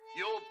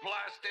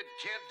blasted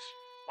kids!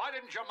 Why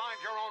didn't you mind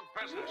your own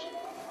business?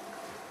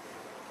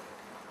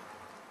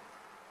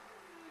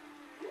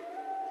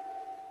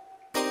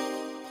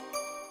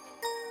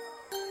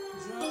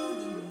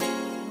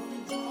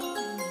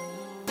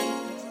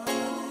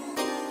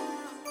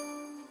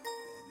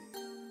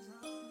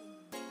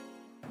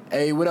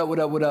 Hey, what up, what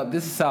up, what up?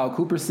 This is Sal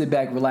Cooper. Sit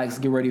back, relax,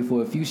 get ready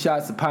for a few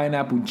shots of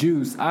pineapple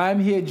juice. I'm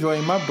here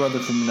joining my brother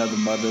from another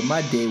mother,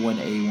 my day one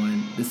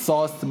A1, the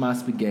sauce to my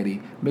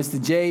spaghetti,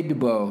 Mr. J.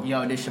 DeBow.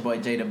 Yo, this your boy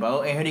J. DeBow,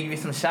 and here to give you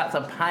some shots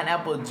of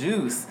pineapple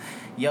juice.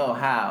 Yo,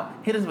 how?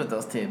 Hit us with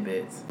those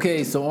tidbits.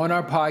 Okay, so on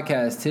our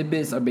podcast,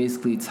 tidbits are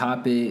basically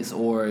topics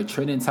or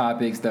trending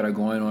topics that are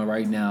going on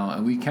right now,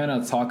 and we kind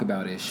of talk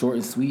about it, short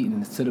and sweet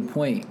and to the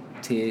point.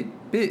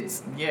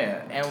 Tidbits.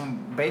 Yeah,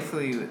 and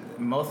basically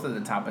most of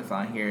the topics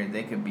on here,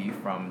 they could be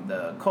from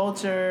the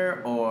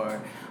culture or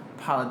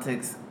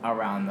politics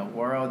around the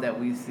world that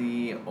we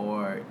see,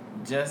 or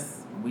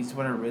just we just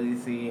want to really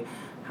see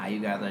how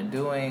you guys are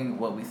doing,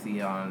 what we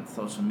see on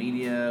social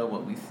media,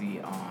 what we see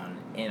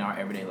in our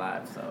everyday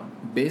lives. So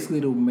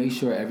basically to make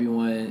sure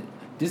everyone,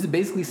 just to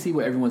basically see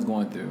what everyone's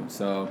going through.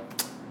 So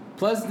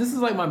plus this is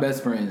like my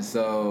best friend,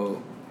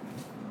 so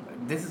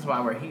this is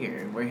why we're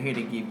here. We're here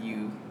to give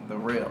you the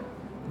real.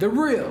 The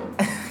real.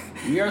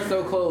 We are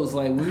so close.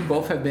 Like we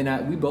both have been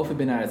out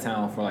of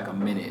town for like a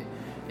minute,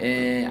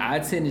 and I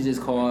tend to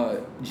just call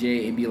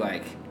Jay and be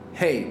like,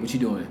 "Hey, what you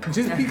doing?"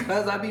 Just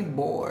because I be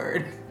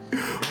bored.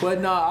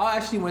 But no, I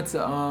actually went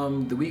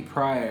to the week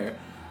prior.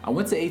 I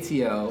went to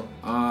ATL.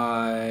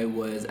 I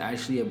was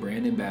actually a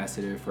brand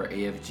ambassador for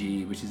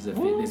AFG, which is a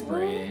fitness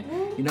brand.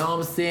 You know what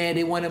I'm saying?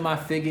 They wanted my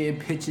figure in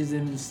pictures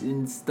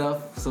and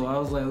stuff. So I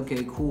was like,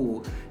 okay,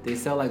 cool. They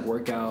sell like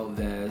workout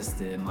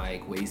vests and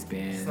like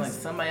waistbands. It's like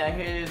somebody out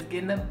here is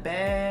getting a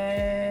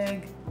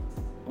bag.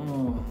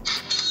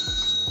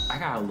 I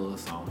got a little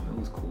something. It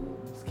was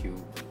cool. It was cute.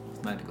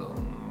 It's not to go.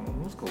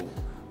 It was cool.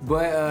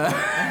 But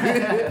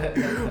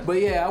but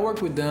yeah, I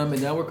worked with them,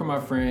 and then I worked with my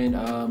friend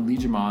Lee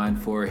Jamon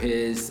for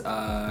his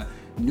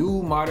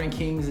new Modern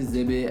Kings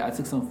exhibit. I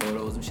took some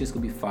photos. Them shit's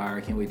gonna be fire.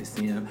 I can't wait to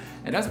see them.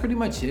 And that's pretty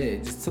much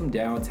it. Just some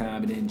downtime,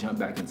 and then jump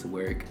back into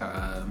work.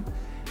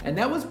 And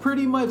that was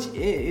pretty much it.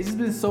 It's just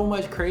been so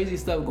much crazy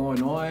stuff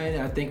going on.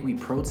 I think we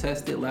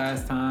protested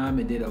last time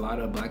and did a lot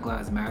of Black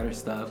Lives Matter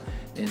stuff.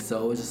 And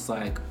so it's just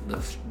like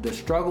the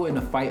struggle and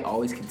the fight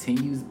always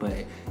continues,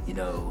 but you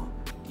know,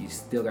 you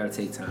still gotta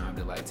take time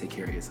to like take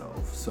care of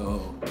yourself.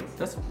 So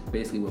that's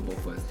basically what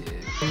both of us did.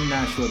 I'm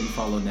not sure if you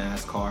follow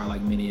NASCAR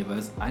like many of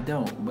us. I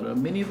don't, but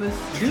many of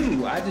us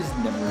do. I just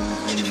never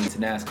really into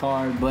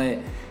NASCAR. But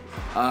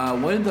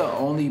one of the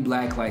only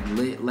black like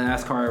lit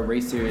NASCAR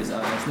racers,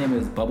 his name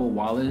is Bubba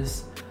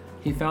Wallace.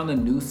 He found a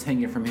noose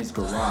hanging from his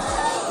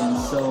garage, and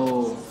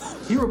so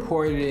he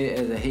reported it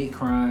as a hate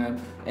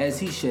crime, as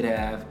he should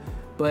have.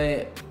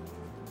 But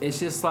it's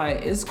just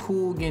like, it's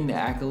cool getting the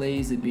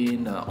accolades of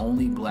being the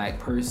only black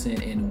person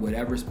in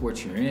whatever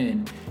sport you're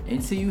in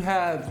until you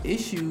have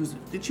issues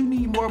that you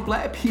need more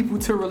black people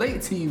to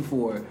relate to you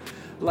for.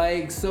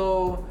 Like,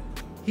 so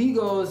he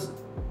goes,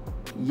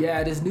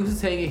 yeah, this news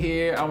is hanging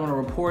here. I want to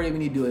report it. We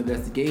need to do an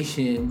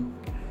investigation.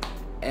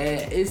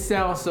 And it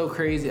sounds so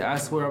crazy. I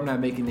swear I'm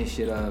not making this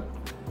shit up.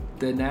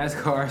 The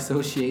NASCAR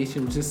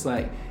Association was just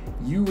like,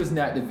 you was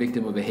not the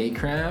victim of a hate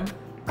crime.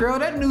 Girl,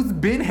 that noose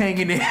been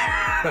hanging there.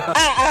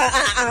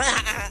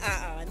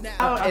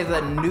 How is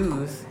a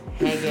noose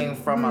hanging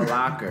from a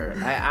locker?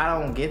 I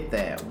don't get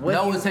that.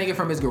 No, it's hanging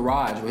from his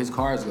garage where his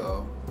cars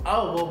go.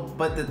 Oh, well,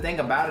 but the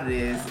thing about it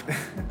is,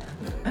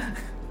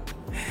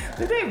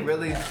 did they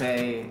really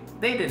say?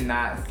 They did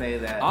not say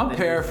that. I'm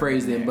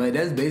paraphrasing, but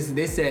that's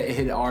basically, they said it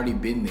had already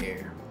been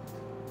there.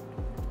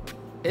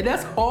 And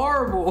that's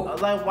horrible.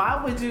 Like, why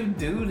would you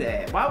do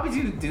that? Why would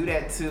you do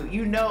that to,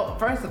 you know,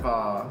 first of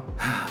all,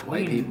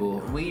 white people.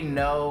 We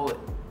know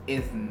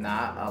it's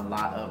not a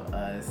lot of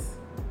us,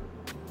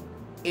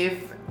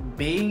 if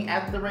being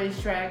at the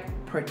racetrack,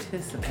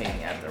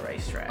 participating at the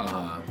racetrack.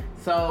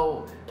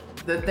 So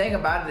the thing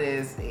about it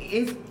is,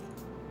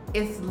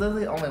 it's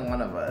literally only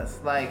one of us.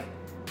 Like,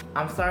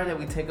 I'm sorry that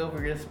we take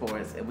over your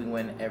sports and we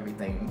win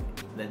everything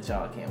that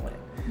y'all can't win.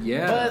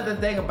 Yeah. But the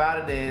thing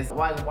about it is,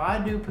 like, why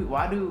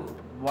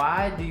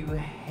do you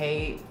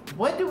hate?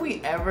 What do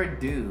we ever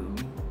do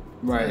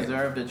to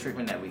deserve the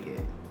treatment that we get?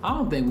 I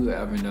don't think we will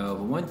ever know.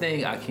 But one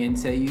thing I can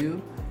tell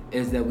you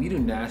is that we do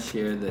not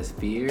share this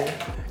fear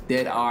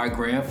that our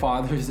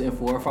grandfathers and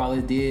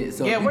forefathers did.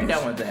 So yeah, we're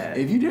done with that.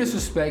 If you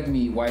disrespect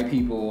me, white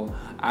people,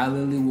 I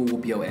literally will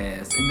whoop your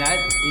ass. And not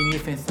any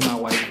offense to my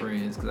white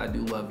friends, because I do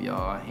love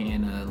y'all.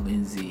 Hannah,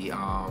 Lindsay,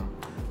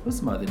 what's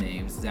some other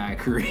names?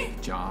 Zachary,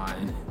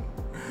 John,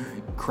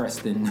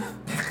 Creston.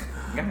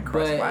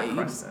 But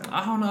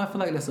I don't know. I feel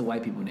like that's a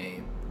white people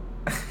name.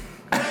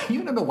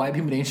 You know the white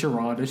people named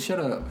Sharonda. Shut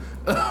up.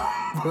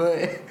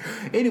 But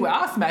anyway,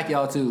 I'll smack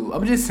y'all too.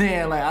 I'm just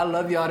saying, like, I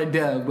love y'all to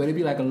death, but it'd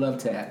be like a love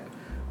tap.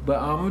 But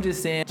I'm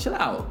just saying, chill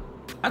out.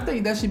 I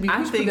think that should be.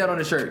 We should put that on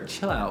the shirt.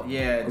 Chill out.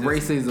 Yeah.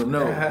 Racism.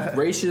 No.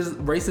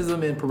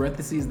 Racism in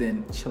parentheses.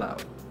 Then chill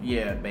out.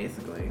 Yeah,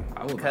 basically.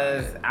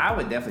 Because I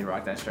would definitely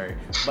rock that shirt.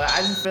 But I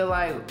just feel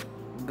like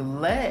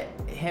let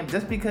him,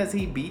 just because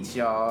he beats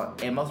y'all,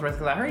 and most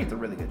wrestlers, I heard he's a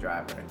really good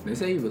driver. They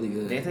say he's really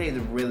good. They say he's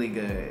really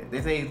good.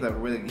 They say he's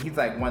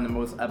like one of the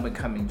most up and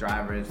coming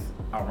drivers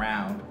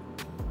around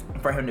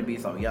for him to be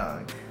so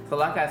young. So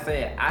like I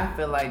said, I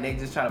feel like they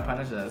just try to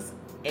punish us.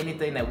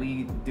 Anything that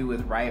we do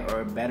is right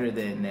or better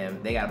than them,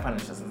 they gotta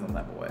punish us in some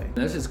type of way.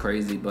 That's just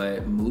crazy,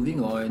 but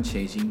moving on,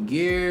 changing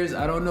gears.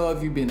 I don't know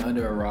if you've been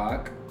under a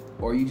rock,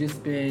 or you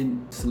just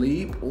been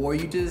asleep, or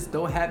you just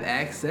don't have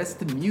access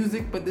to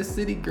music, but the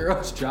City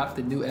Girls dropped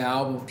a new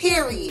album.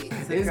 Period.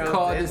 It's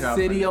called The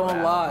City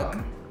on Lock.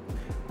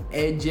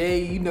 And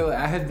Jay, you know,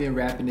 I have been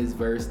rapping this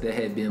verse that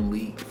had been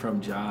leaked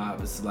from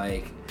Jobs,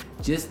 like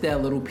just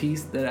that little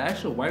piece that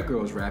actual white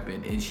girl was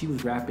rapping, and she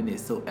was rapping it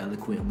so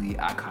eloquently,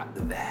 I caught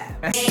the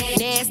vibe.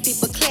 Nasty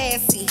but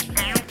classy.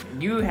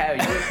 You were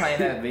playing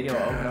that video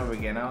over and over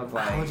again. I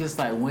was just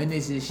like, when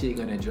is this shit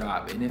gonna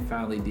drop? And it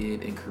finally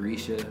did. And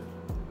Carisha,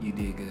 you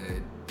did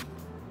good.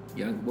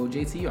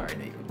 JT, you already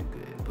know you do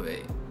good,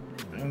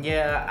 but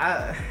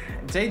yeah,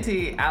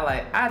 JT,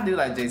 I do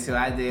like JT.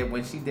 I did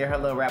when she did her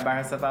little rap by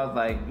herself. I was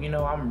like, you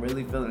know, I'm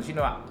really feeling. You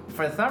know,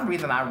 for some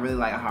reason, I really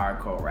like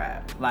hardcore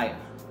rap, like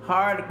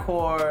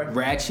hardcore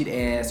ratchet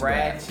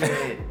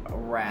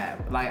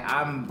rap. Like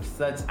I'm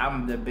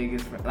the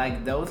biggest,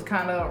 like those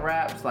kind of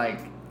raps. Like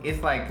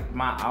it's like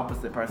my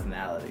opposite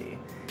personality.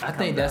 I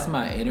think that's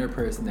my inner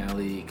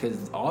personality,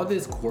 because all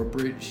this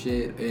corporate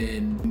shit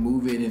and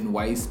moving in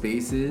white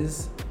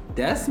spaces,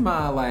 that's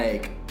my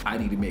like, I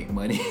need to make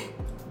money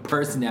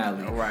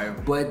personality. Right.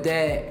 But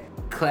that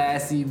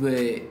classy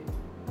but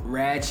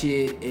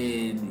ratchet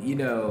and, you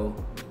know,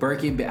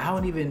 Birkin bag, I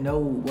don't even know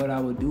what I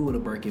would do with a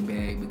Birkin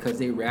bag because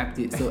they wrapped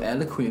it so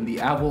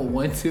eloquently. I won't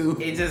want to.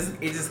 It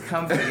just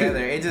comes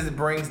together. It just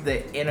brings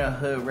the inner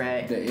hood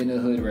rat. The inner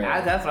hood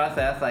rat. That's what I said.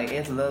 That's like,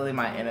 it's literally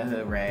my inner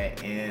hood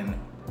rat. And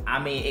I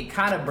mean, it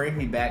kind of brings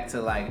me back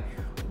to like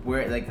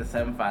where like the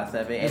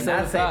 757, and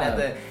not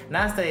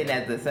saying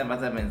that the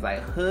 757 is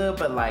like hood,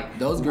 but like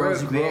those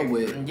girls you grew up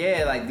with.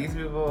 Yeah, like these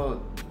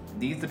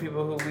the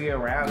people who we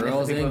around.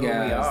 Girls and guys.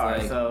 Who we are.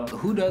 Like, so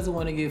who doesn't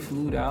want to get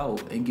flued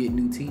out and get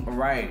new teeth?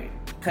 Right.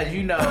 Cause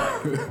you know,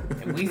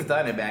 we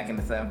started back in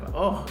the 7.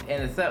 Oh,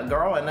 and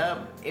growing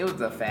up, it was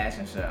a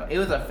fashion show. It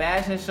was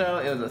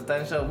a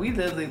stunt show. We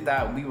literally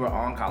thought we were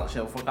on college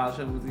show before college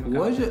show was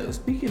even.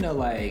 Speaking of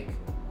like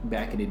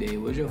back in the day,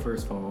 what was your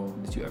first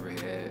phone that you ever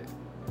had?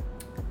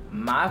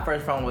 My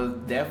first phone was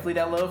definitely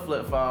that little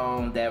flip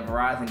phone that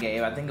Verizon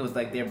gave. I think it was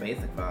like their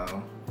basic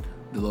phone.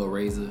 The little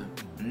Razor.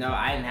 No,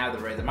 I didn't have the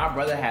Razor. My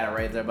brother had a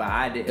Razor, but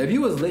I didn't. If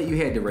you was lit, you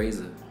had the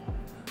Razor.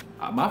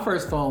 My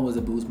first phone was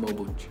a Boost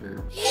Mobile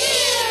Chirp.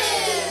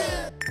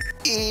 Yeah!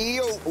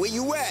 Yo, where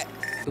you at?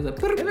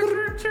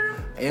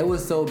 It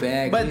was so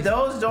bad. But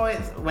those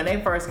joints, when they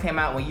first came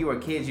out, when you were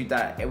kids, you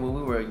thought, when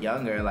we were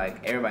younger,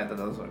 like everybody thought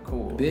those were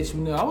cool. Bitch,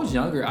 you know, I was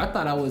younger. I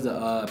thought I was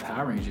a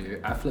Power Ranger.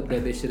 I flipped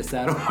that bitch to the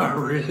side of my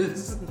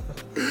wrist.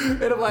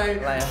 And I'm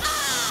like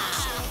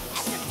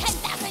after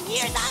 10,000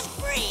 years, I'm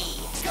free.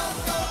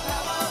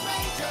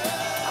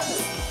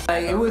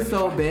 Like, it was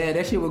so bad.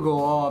 That shit would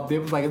go off. They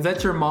was like, is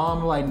that your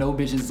mom? Like, no,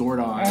 bitch, it's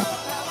Zordon.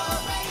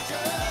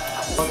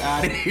 Fuck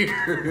out of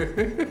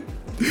here.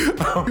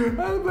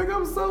 I was like,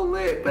 I'm so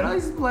lit. But I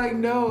was like,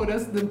 no,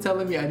 that's them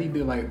telling me I need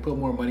to like put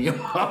more money on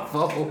my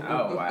phone.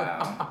 Oh,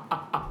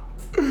 wow.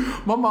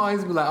 My mom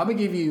used to be like, I'm gonna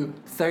give you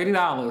 $30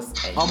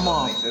 a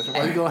month,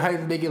 and you gonna have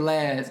to make it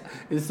last.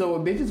 And so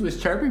when bitches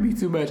was chirping me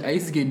too much, I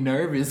used to get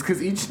nervous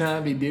because each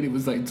time they did it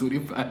was like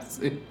 25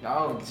 cents.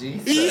 Oh,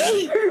 Jesus.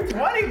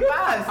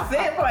 25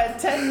 cents for a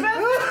text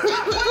message?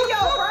 What are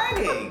y'all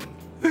writing?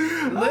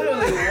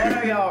 Literally, what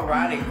are y'all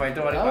writing for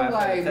 25 I'm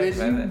like, cents?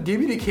 bitch, give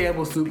me the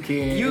Campbell soup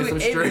can and some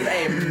It straight.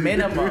 is a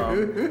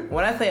minimum.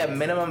 When I say a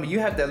minimum, you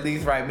have to at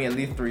least write me at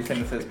least 3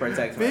 sentences per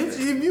text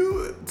message. Bitch, if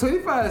you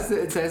 25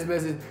 cent text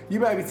message, you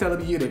might be telling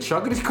me you're in the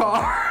trunk of this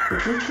car.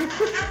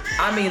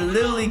 I mean,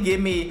 literally give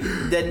me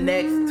the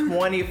next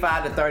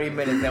 25 to 30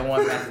 minutes in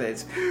one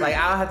message. Like,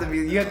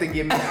 you have to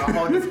give me a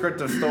whole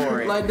descriptive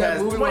story. Like that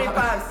Because movie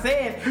 25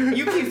 cents,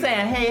 you keep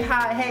saying, hey,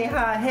 hi, hey,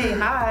 hi, hey,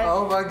 hi.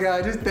 Oh my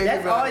God, just think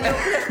That's about all your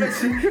text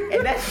message.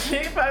 And that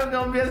shit probably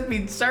gonna just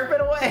be chirping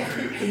away.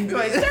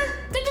 Like,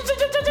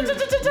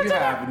 you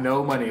have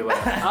no money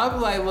left. I'm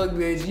like, look,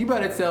 bitch, you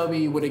better tell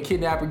me what a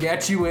kidnapper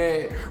got you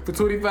at for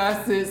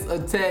 25 cents a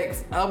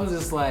text. I was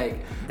just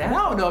like, and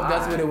I don't know if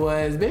that's what it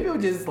was. Maybe it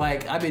was just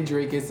like, I've been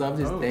drinking, so I'm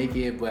just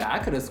thinking, but I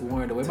could have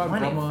sworn the way my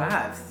grandma.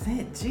 25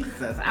 cents,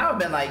 Jesus. I would have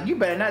been like, you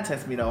better not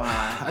text me no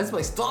high. I was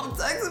like, stop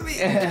texting me.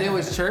 And it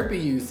was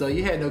chirping you, so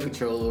you had no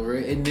control over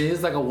it. And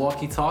it's like a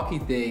walkie-talkie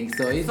thing.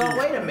 So wait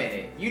a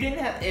minute.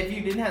 If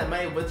you didn't have the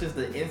money with just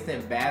the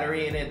instant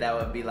battery in it, that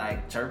would be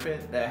like chirping?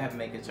 That would have to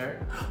make it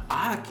chirp?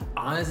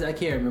 Honestly, I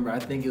can't remember. I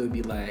think it would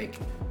be like,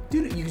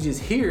 dude, you could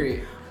just hear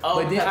it.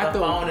 Oh, but then the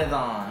phone is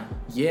on.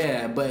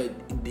 Yeah, but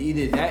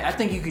either that, I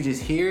think you could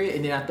just hear it,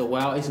 and then after a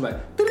while, it's like,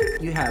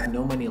 you have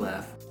no money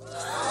left.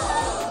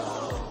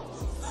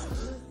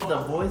 The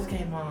voice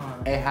came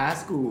on. At high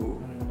school.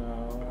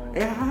 No.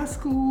 In high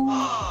school,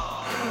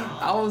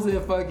 I was in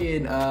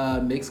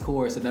fucking mixed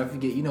chorus, and I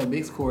forget,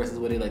 mixed chorus is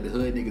where they like the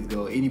hood niggas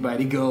go.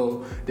 Anybody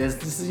go that's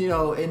just,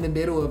 in the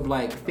middle of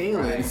like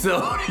failing. Right.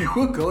 So you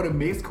would go to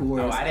mixed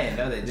chorus. Oh, I didn't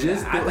know that.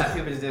 I thought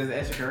people just did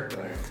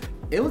extracurricular.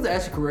 It was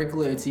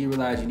extracurricular until you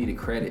realize you needed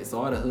credit.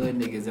 So all the hood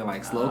niggas in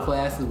like slow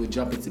classes would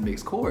jump into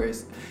mixed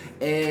chorus.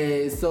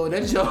 And so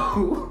that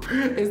joke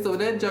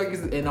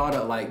is in all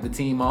the like the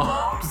team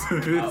moms.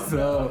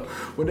 So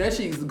when that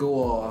shit used to go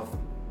off,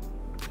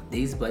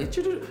 these like,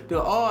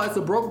 it's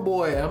a broke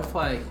boy. I'm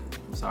like,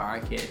 I'm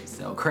sorry, I can't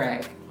sell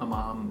crack. My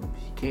mom,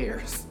 she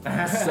cares.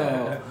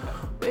 So,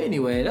 but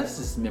anyway, that's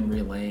just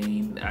memory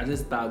lane. I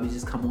just thought we'd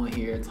just come on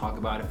here and talk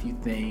about a few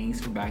things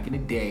from back in the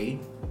day.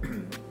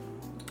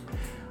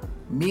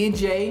 Me and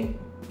Jay,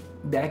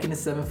 back in the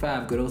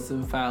 7-5, good old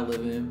 7-5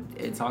 living,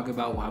 and talk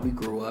about how we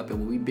grew up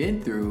and what we've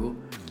been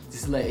through.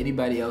 Just to let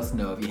anybody else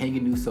know, if you're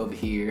hanging loose over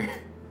here,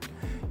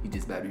 you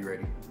just better be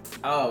ready.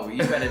 Oh, you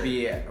better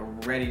be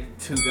ready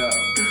to go.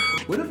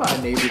 What if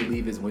our neighbor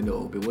leave his window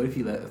open? What if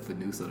he left a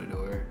noose on the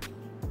door?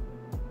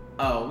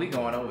 Oh, we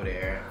going over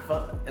there.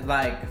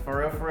 Like, for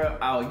real.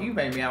 Oh, you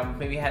made me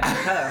maybe had to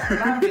cuss.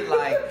 But I'd be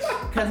like,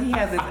 because he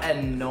has this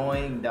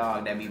annoying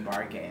dog that be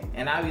barking.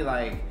 And I'd be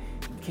like,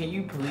 can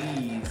you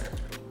please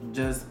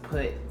just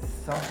put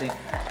something?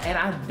 And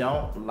I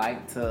don't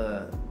like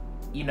to,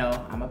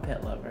 I'm a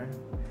pet lover.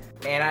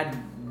 And I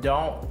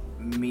don't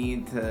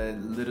mean to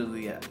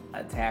literally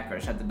attack or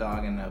shut the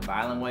dog in a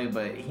violent way,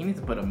 but he needs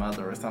to put a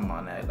muzzle or something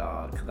on that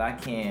dog. Because I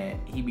can't,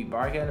 he be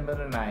barking in the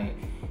middle of the night.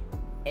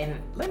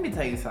 And let me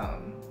tell you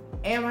something.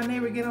 And my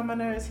neighbor get on my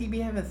nerves, he be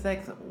having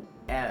sex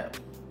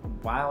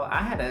while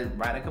I had to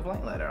write a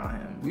complaint letter on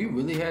him. We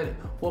really had it.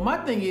 Well, my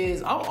thing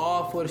is, I'm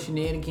all for the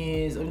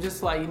shenanigans. I'm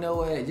just like, you know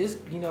what?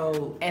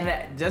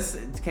 And just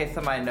in case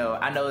somebody know,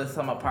 I know there's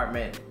some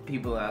apartment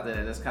people out there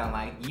that just kind of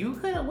like, you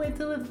could have went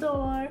to his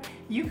door.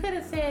 You could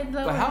have said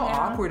no. But how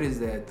awkward is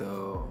that,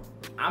 though?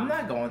 I'm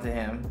not going to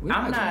him.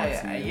 I'm not.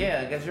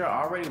 Yeah, because you're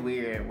already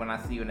weird when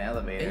I see you in the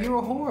elevator. And you're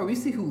a whore. We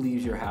see who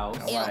leaves your house.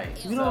 Right.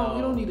 You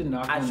don't need to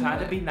knock on I tried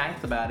to be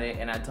nice about it,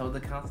 and I told the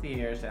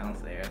concierge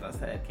downstairs, I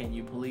said, can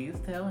you please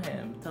tell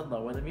him to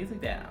lower the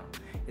music down?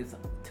 It's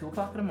 2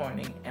 o'clock in the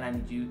morning, and I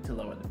need you to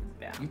lower the music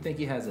down. You think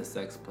he has a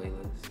sex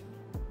playlist?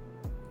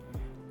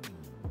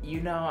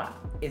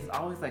 It's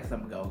always like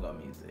some go-go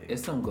music.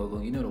 It's some go-go.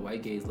 The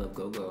white gays love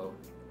go-go.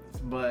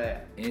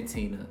 But... And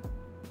Tina.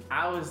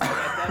 I was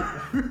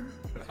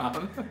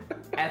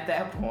at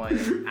that point,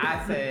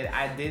 I said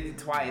I did it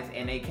twice,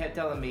 and they kept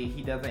telling me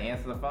he doesn't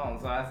answer the phone.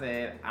 So I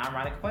said, I'm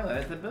writing a complaint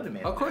letter to the building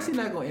manager. Of course he's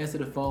not going to answer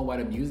the phone while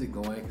the music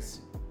going, because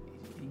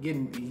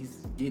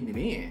he's getting it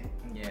in.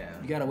 Yeah.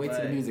 You got to wait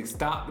till the music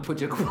stop to put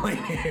your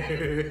complaint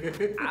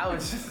in. I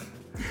was just...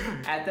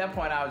 At that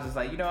point, I was just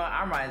like, you know what?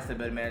 I'm writing to the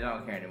building manager. I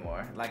don't care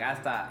anymore. Like, I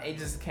stopped. It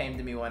just came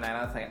to me one night. And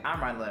I was like,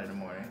 I'm writing a letter in the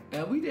morning.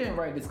 And we didn't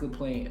write this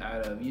complaint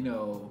out of,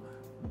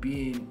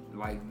 being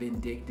like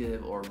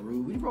vindictive or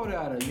rude. We wrote it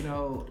out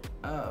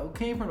of,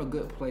 came from a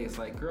good place.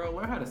 Like, girl,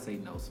 learn how to say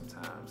no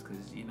sometimes,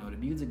 because the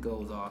music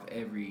goes off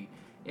every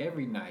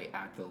night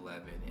after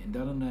 11, and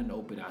nothing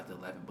open after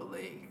 11 but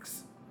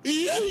legs.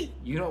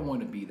 You don't want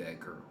to be that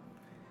girl.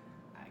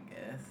 I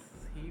guess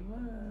he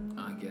was.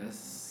 I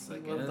guess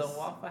he was the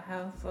Waffle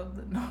House of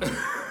the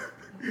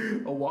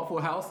North. A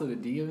Waffle House of the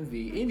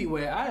DMV.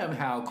 Anyway, I am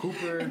Hal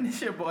Cooper. And it's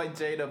your boy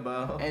Jada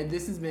Bo. And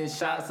this has been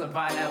Shots of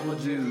Pineapple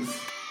Juice.